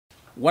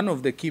One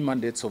of the key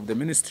mandates of the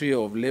Ministry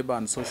of Labor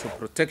and Social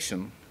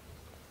Protection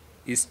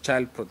is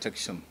child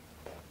protection.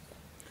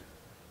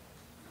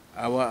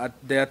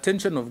 The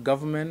attention of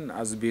government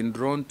has been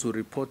drawn to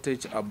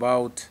reportage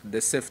about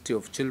the safety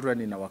of children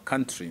in our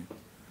country,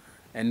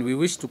 and we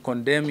wish to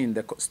condemn in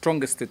the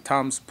strongest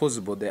terms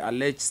possible the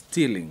alleged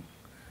stealing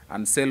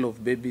and sale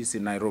of babies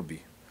in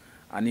Nairobi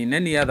and in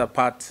any other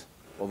part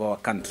of our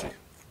country.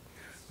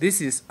 This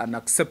is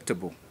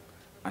unacceptable,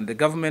 and the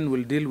government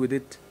will deal with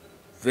it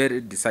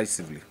very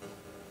decisively.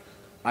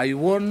 I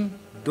warn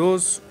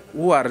those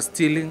who are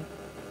stealing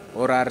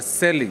or are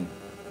selling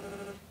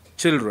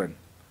children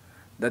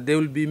that they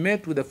will be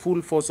met with the full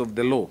force of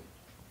the law.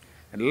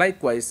 And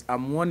likewise,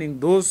 I'm warning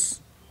those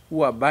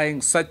who are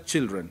buying such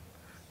children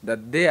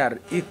that they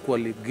are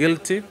equally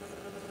guilty,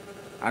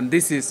 and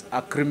this is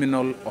a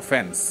criminal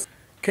offense.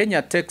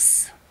 Kenya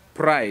takes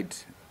pride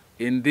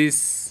in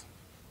its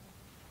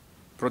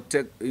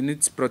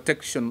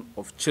protection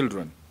of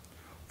children,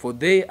 for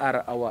they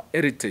are our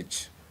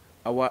heritage,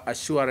 our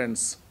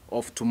assurance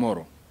of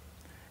tomorrow.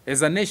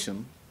 As a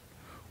nation,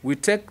 we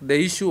take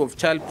the issue of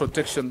child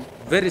protection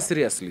very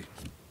seriously,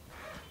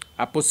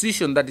 a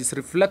position that is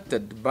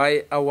reflected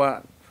by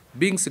our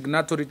being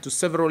signatory to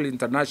several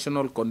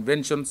international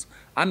conventions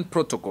and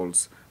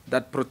protocols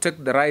that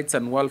protect the rights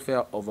and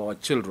welfare of our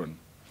children.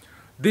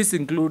 This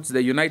includes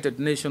the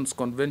United Nations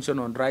Convention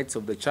on Rights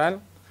of the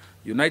Child,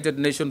 United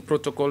Nations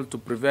Protocol to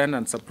Prevent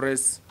and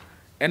Suppress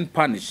and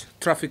Punish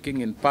Trafficking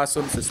in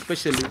Persons,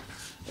 especially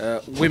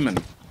women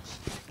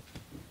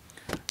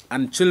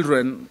and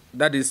children,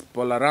 that is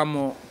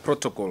Palermo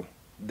Protocol,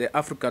 the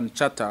African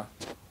Charter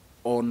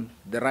on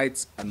the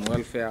Rights and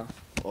Welfare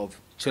of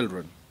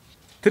Children.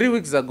 3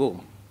 weeks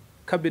ago,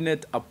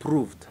 Cabinet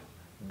approved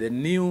the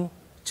new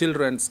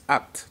Children's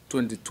Act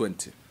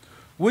 2020,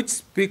 which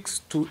speaks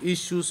to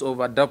issues of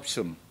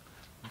adoption,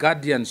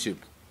 guardianship,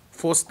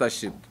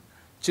 fostership,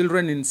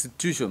 children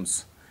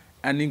institutions,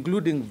 and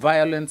including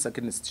violence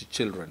against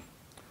children.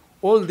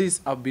 All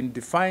these have been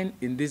defined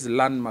in this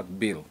landmark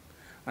bill,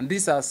 and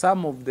these are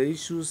some of the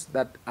issues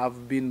that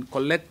have been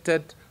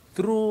collected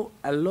through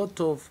a lot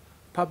of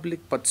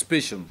public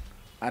participation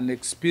and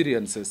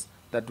experiences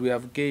that we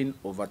have gained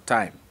over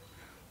time.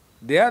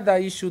 The other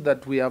issue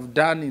that we have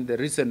done in the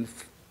recent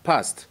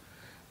past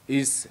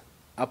is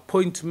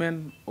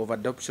appointment of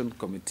adoption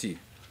committee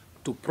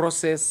to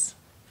process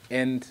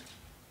and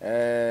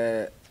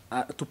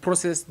to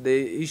process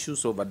the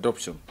issues of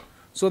adoption,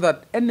 so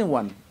that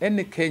anyone,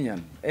 any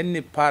Kenyan,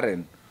 any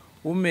parent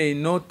who may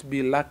not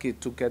be lucky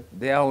to get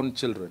their own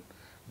children,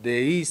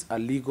 there is a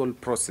legal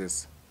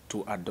process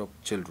to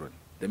adopt children.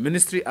 The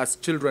ministry has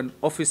children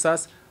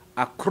officers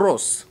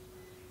across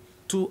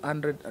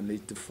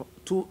 284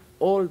 to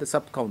all the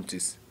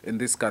sub-counties in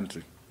this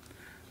country,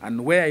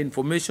 and where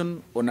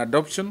information on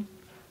adoption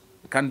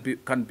can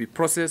be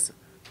processed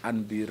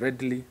and be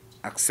readily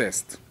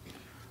accessed.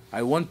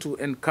 I want to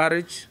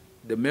encourage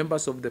the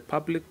members of the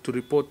public to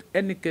report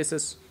any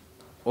cases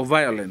of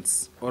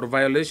violence or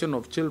violation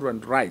of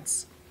children's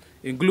rights,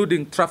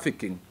 including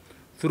trafficking,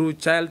 through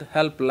Child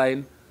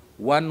Helpline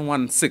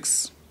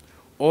 116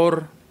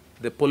 or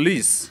the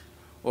police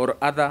or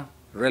other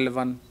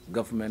relevant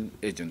government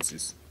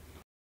agencies.